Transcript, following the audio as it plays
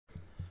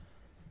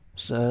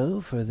So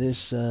for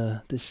this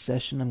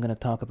session, I'm going to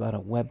talk about a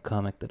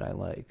webcomic that I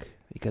like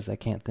because I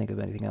can't think of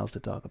anything else to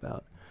talk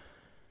about.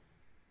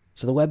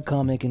 So the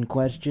webcomic in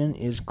question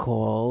is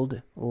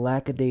called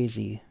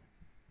Lackadaisy,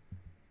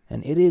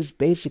 and it is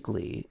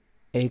basically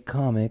a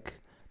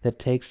comic that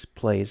takes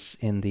place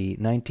in the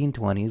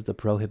 1920s, the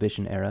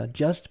Prohibition era,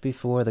 just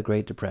before the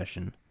Great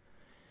Depression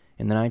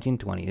in the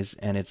 1920s,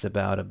 and it's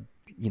about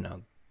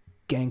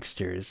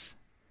gangsters,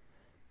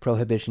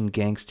 Prohibition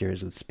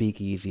gangsters with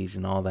speakeasies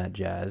and all that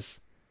jazz.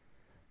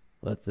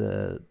 But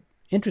the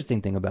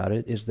interesting thing about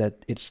it is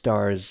that it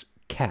stars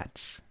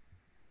cats,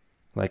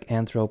 like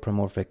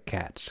anthropomorphic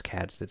cats,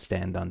 cats that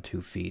stand on 2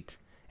 feet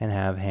and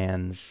have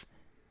hands,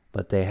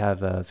 but they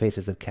have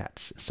faces of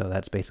cats. So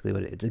that's basically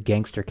what it's, a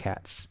gangster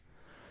cats.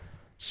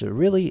 It's a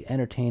really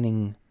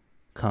entertaining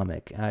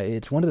comic.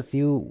 It's one of the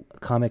few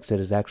comics that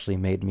has actually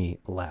made me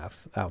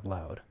laugh out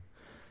loud.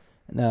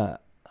 Now,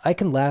 I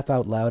can laugh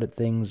out loud at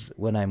things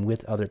when I'm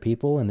with other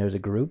people and there's a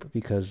group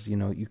because,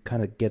 you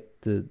kind of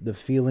get the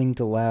feeling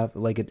to laugh.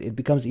 Like it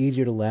becomes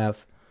easier to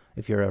laugh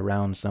if you're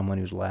around someone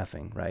who's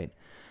laughing, right?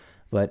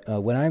 But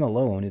when I'm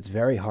alone, it's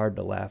very hard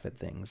to laugh at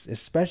things,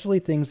 especially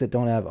things that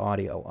don't have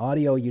audio.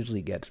 Audio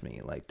usually gets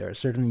me. Like there are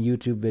certain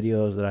YouTube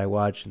videos that I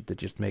watch that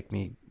just make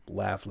me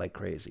laugh like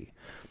crazy.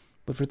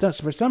 But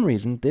for some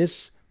reason,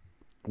 this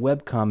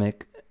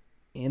webcomic,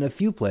 in a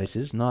few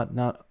places, not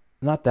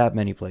that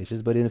many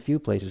places, but in a few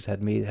places has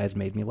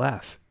made me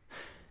laugh.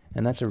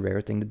 And that's a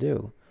rare thing to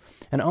do.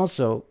 And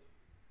also,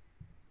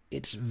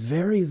 it's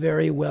very,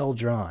 very well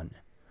drawn.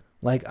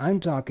 Like, I'm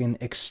talking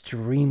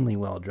extremely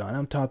well drawn.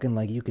 I'm talking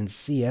like you can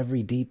see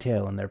every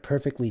detail and they're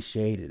perfectly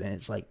shaded and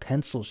it's like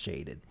pencil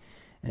shaded.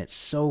 And it's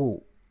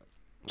so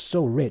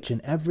rich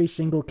and every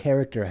single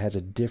character has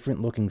a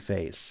different looking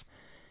face.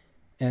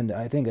 And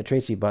I think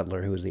Tracy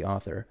Buttler, who is the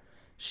author,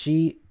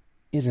 she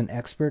is an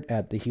expert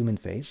at the human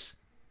face.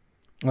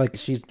 Like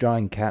she's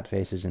drawing cat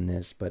faces in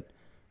this, but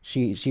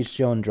she's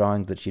shown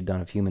drawings that she'd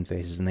done of human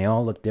faces, and they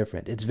all look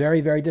different. It's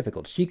very, very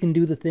difficult. She can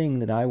do the thing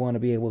that I want to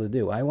be able to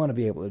do. I want to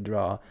be able to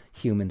draw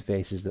human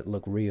faces that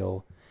look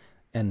real,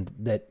 and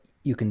that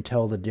you can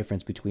tell the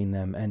difference between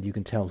them, and you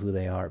can tell who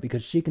they are,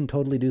 because she can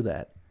totally do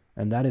that,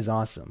 and that is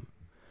awesome.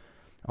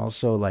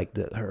 Also, like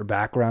her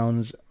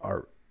backgrounds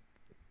are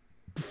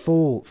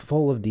full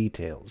of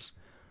details.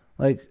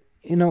 Like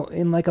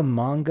in like a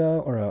manga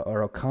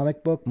or a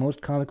comic book,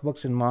 most comic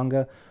books and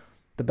manga,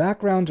 the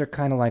backgrounds are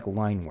kind of like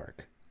line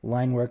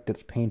work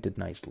that's painted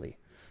nicely.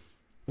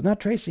 But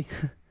not Tracy.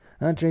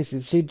 Not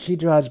Tracy. She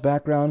draws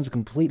backgrounds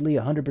completely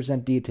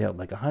 100% detailed,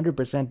 like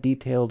 100%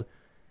 detailed,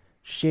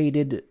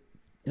 shaded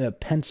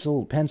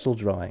pencil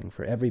drawing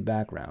for every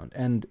background,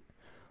 and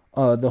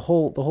the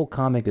whole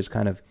comic is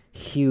kind of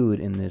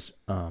hued in this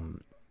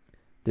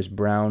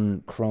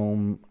brown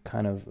chrome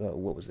kind of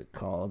what was it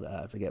called?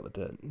 I forget what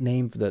the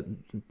name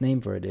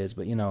for it is,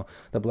 but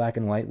the black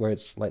and white where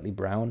it's slightly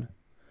brown.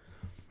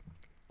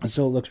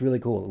 So it looks really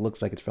cool. It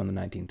looks like it's from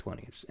the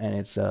 1920s, and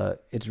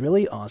it's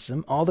really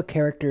awesome. All the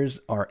characters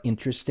are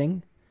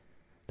interesting.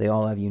 They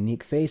all have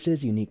unique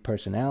faces, unique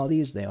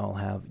personalities. They all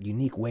have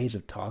unique ways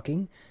of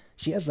talking.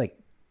 She has like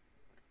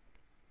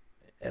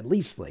at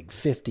least like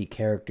 50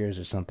 characters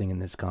or something in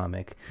this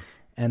comic,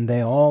 and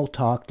they all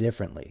talk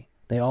differently.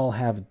 They all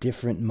have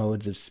different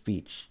modes of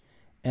speech,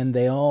 and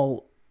they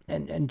all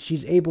and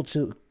she's able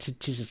to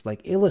just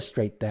like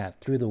illustrate that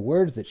through the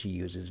words that she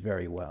uses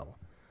very well.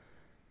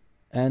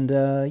 And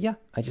yeah,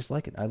 I just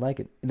like it. I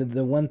like it.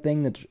 The one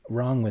thing that's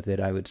wrong with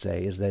it, I would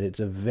say, is that it's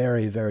a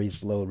very, very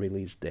slow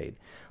release date.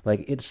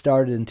 Like it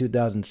started in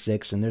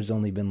 2006, and there's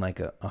only been like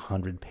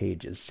 100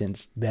 pages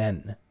since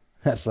then.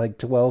 That's like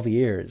 12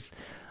 years,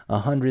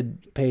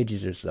 100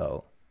 pages or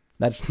so.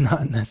 That's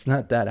not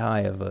that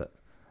high of a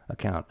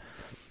count.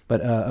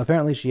 But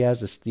apparently she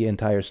has the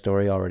entire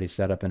story already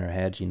set up in her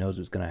head. She knows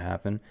what's going to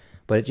happen.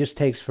 But it just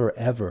takes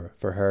forever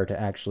for her to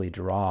actually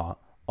draw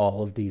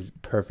all of these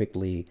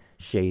perfectly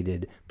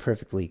shaded,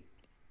 perfectly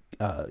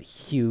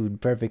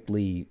hued,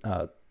 perfectly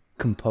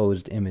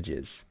composed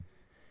images.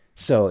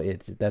 So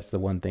that's the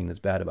one thing that's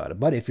bad about it.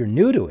 But if you're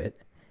new to it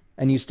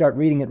and you start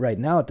reading it right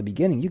now at the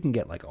beginning, you can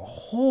get like a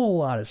whole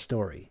lot of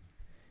story.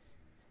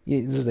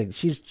 It's like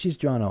she's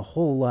drawn a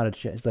whole lot of.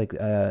 It's like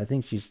I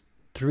think she's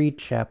 3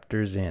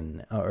 chapters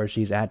in, or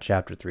she's at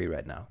chapter 3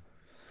 right now.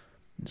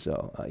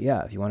 So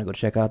yeah, if you want to go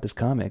check out this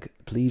comic,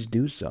 please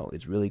do so.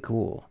 It's really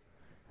cool.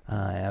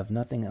 I have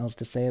nothing else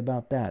to say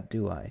about that,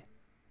 do I?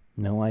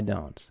 No, I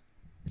don't.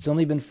 It's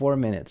only been 4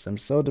 minutes. I'm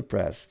so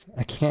depressed.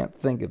 I can't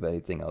think of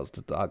anything else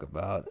to talk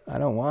about. I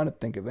don't want to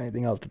think of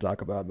anything else to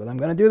talk about, but I'm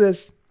going to do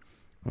this.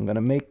 I'm going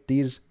to make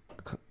these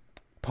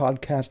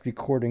podcast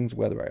recordings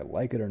whether I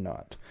like it or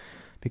not,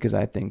 because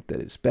I think that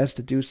it's best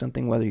to do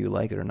something whether you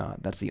like it or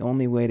not. That's the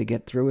only way to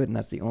get through it, and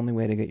that's the only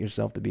way to get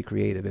yourself to be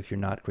creative if you're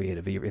not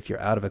creative. If you're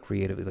out of a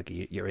creative, like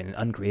you're in an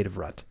uncreative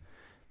rut,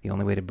 the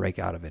only way to break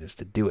out of it is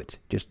to do it.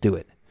 Just do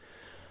it.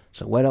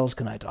 So what else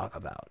can I talk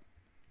about?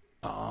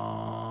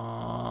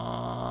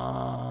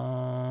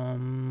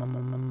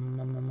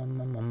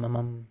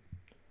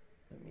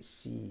 Let me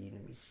see.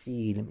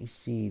 see.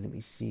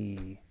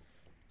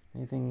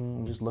 Anything?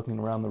 I'm just looking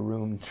around the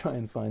room to try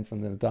and find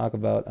something to talk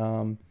about.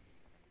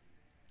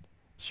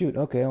 Shoot,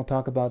 okay, I'll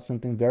talk about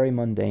something very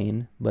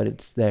mundane, but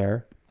it's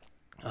there.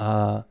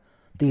 The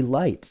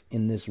light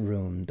in this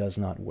room does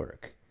not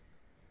work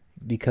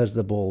because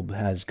the bulb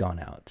has gone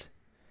out.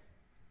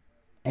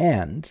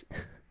 And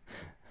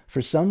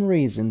for some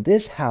reason,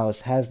 this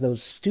house has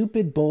those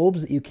stupid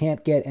bulbs that you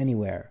can't get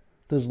anywhere.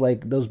 Those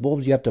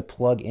bulbs you have to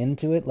plug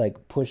into it,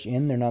 like push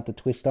in. They're not the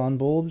twist-on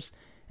bulbs.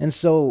 And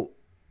so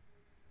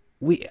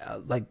we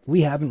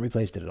haven't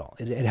replaced it at all.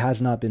 It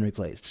has not been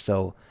replaced.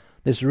 So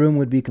this room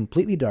would be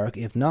completely dark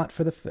if not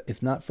for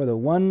the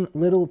one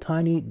little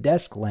tiny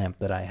desk lamp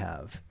that I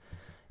have.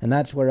 And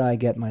that's where I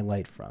get my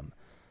light from.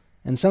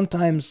 And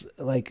sometimes,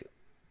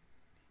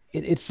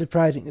 it's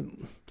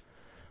surprising.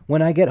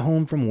 When I get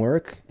home from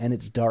work and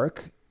it's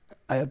dark,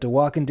 I have to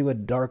walk into a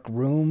dark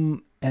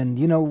room. And,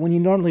 when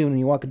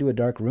you walk into a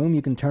dark room,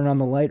 you can turn on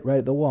the light right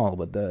at the wall.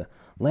 But the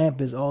lamp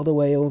is all the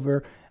way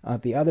over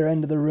at the other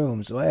end of the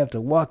room. So I have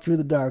to walk through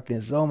the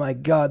darkness. Oh, my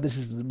God, this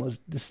is the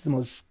most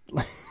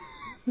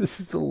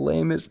this is the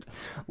lamest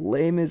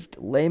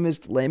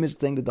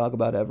thing to talk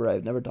about ever.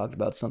 I've never talked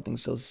about something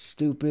so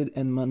stupid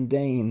and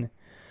mundane.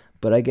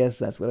 But I guess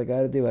that's what I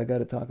gotta do. I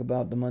gotta talk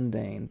about the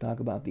mundane, talk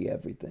about the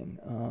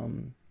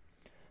everything.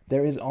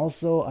 There is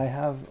also,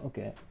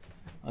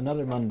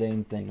 another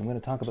mundane thing. I'm gonna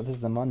talk about, this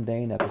is the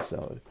mundane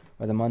episode,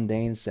 or the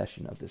mundane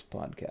session of this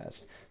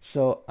podcast.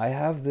 So I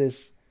have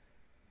this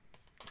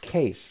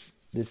case,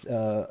 this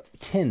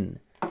tin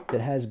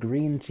that has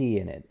green tea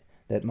in it,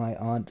 that my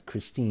Aunt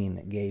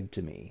Christine gave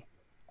to me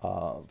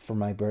for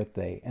my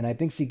birthday. And I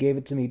think she gave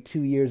it to me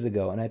 2 years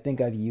ago, and I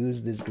think I've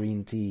used this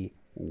green tea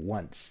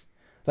once.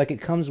 It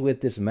comes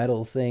with this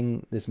metal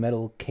thing, this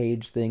metal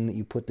cage thing that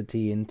you put the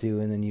tea into,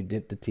 and then you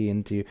dip the tea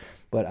into.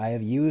 But I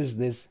have used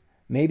this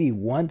maybe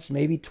once,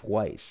 maybe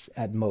twice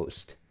at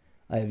most.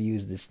 I have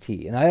used this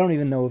tea. And I don't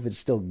even know if it's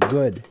still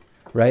good,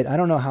 right? I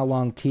don't know how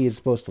long tea is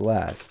supposed to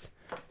last.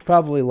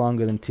 Probably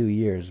longer than 2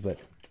 years, but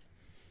it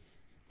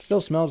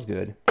still smells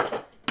good.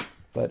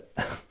 But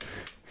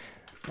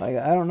I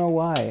don't know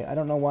why. I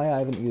don't know why I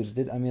haven't used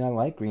it. I mean, I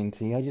like green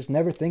tea. I just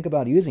never think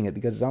about using it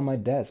because it's on my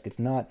desk. It's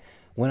not,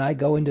 when I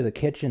go into the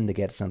kitchen to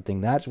get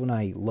something, that's when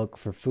I look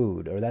for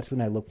food, or that's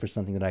when I look for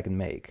something that I can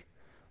make.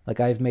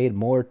 I've made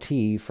more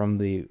tea from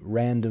the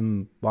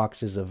random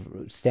boxes of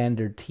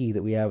standard tea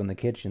that we have in the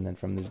kitchen than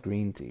from this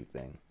green tea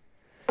thing.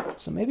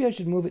 So maybe I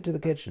should move it to the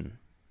kitchen.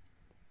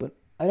 But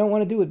I don't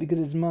want to do it because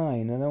it's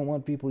mine. I don't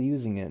want people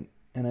using it.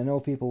 And I know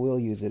people will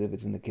use it if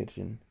it's in the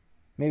kitchen.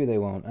 Maybe they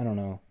won't. I don't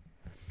know.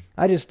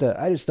 I just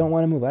don't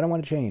want to move. I don't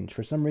want to change.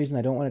 For some reason,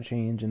 I don't want to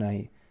change, and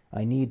I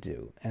need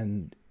to.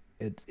 And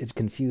it's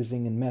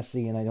confusing and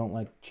messy, and I don't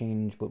like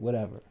change. But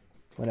whatever.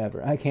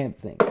 I can't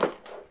think.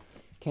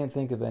 Can't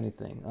think of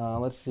anything.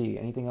 Let's see.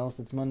 Anything else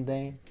that's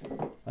mundane?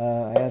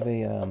 I have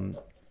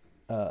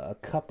a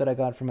cup that I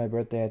got for my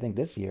birthday, I think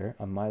this year.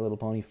 A My Little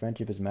Pony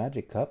Friendship is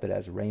Magic cup. It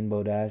has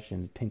Rainbow Dash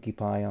and Pinkie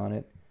Pie on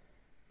it.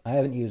 I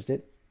haven't used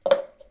it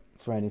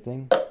for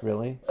anything,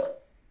 really.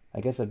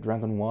 I guess I've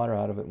drunken water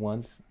out of it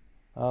once.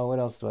 Oh, what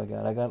else do I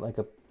got? I got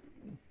a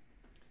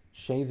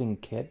shaving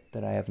kit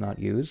that I have not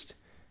used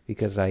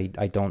because I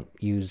don't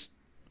use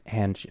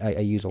I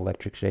use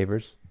electric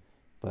shavers.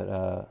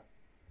 But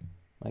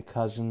my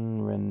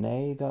cousin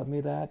Renee got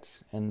me that,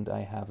 and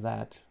I have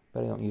that,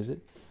 but I don't use it.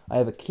 I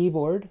have a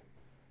keyboard,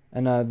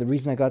 and the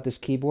reason I got this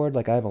keyboard,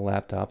 I have a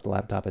laptop. The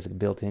laptop has a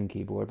built-in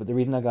keyboard, but the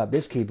reason I got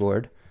this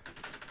keyboard,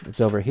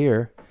 it's over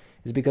here,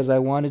 is because I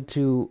wanted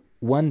to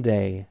one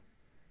day,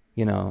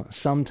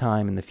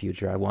 sometime in the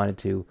future, I wanted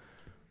to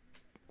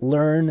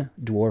learn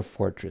Dwarf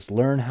Fortress,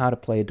 learn how to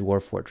play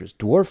Dwarf Fortress.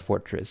 Dwarf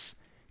Fortress,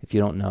 if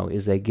you don't know,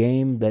 is a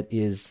game that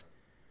is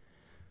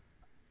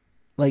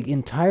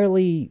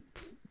entirely,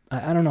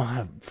 I don't know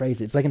how to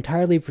phrase it. It's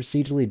entirely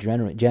procedurally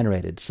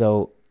generated.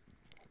 So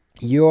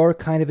you're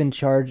kind of in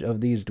charge of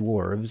these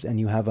dwarves, and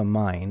you have a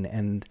mine,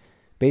 and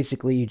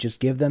basically you just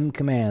give them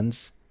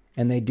commands,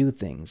 and they do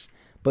things.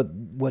 But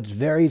what's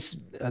very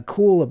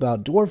cool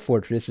about Dwarf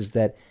Fortress is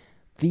that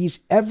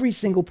every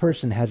single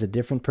person has a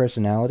different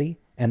personality,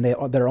 and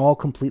they're all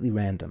completely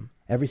random.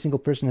 Every single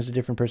person has a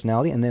different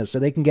personality, and so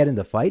they can get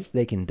into fights.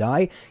 They can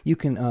die. You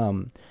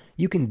can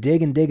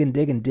dig and dig and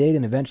dig and dig,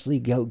 and eventually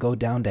go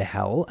down to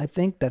hell. I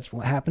think that's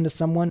what happened to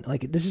someone.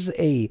 This is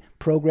a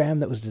program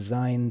that was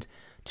designed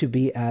to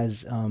be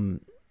as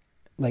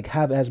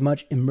have as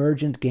much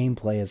emergent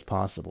gameplay as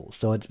possible.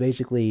 So it's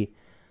basically,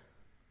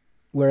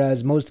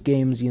 whereas most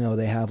games,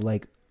 they have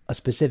a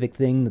specific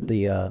thing that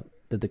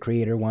the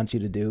creator wants you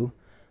to do.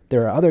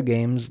 There are other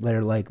games that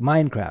are like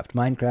Minecraft.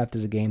 Minecraft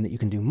is a game that you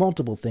can do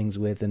multiple things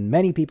with, and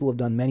many people have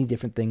done many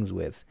different things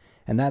with.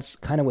 And that's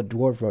kind of what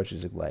Dwarf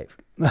Fortress is like.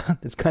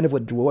 That's kind of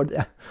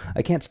what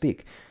I can't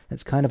speak.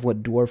 That's kind of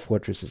what Dwarf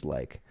Fortress is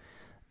like.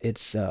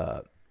 It's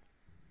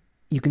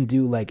you can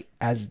do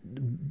as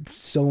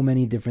so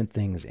many different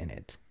things in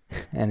it,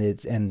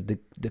 and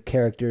the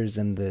characters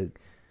and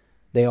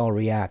they all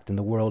react, and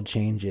the world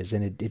changes,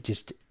 and it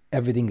just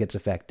everything gets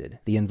affected.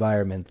 The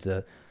environment,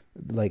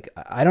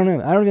 I don't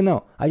know. I don't even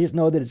know. I just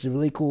know that it's a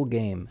really cool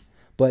game.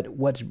 But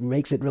what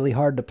makes it really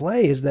hard to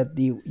play is that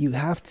you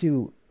have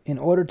to, in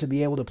order to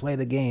be able to play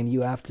the game,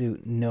 you have to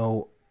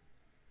know,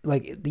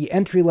 like, the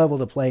entry level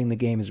to playing the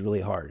game is really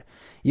hard.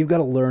 You've got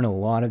to learn a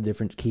lot of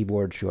different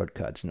keyboard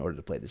shortcuts in order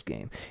to play this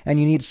game. And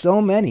you need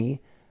so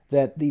many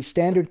that the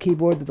standard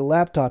keyboard that the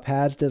laptop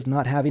has does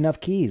not have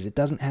enough keys. It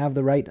doesn't have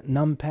the right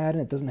numpad,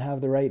 and it doesn't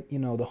have the right,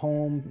 the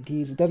home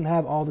keys. It doesn't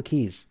have all the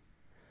keys.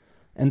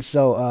 And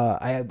so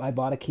I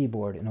bought a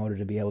keyboard in order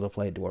to be able to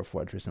play Dwarf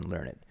Fortress and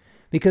learn it.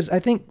 Because I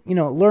think,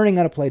 learning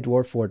how to play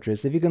Dwarf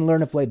Fortress, if you can learn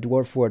to play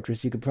Dwarf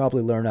Fortress, you could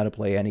probably learn how to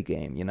play any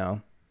game,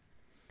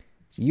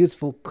 It's a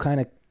useful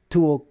kind of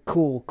tool,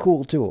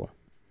 cool tool.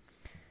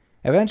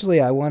 Eventually,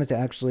 I wanted to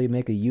actually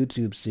make a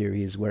YouTube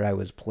series where I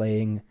was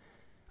playing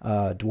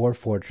Dwarf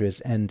Fortress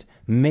and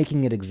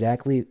making it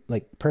exactly,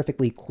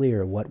 perfectly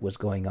clear what was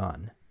going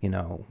on,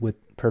 with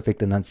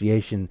perfect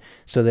enunciation,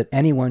 so that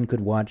anyone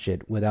could watch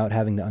it without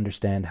having to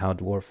understand how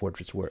Dwarf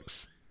Fortress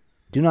works.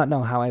 Do not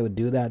know how I would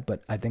do that,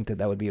 but I think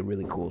that would be a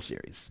really cool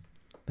series.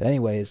 But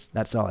anyways,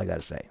 that's all I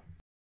gotta say.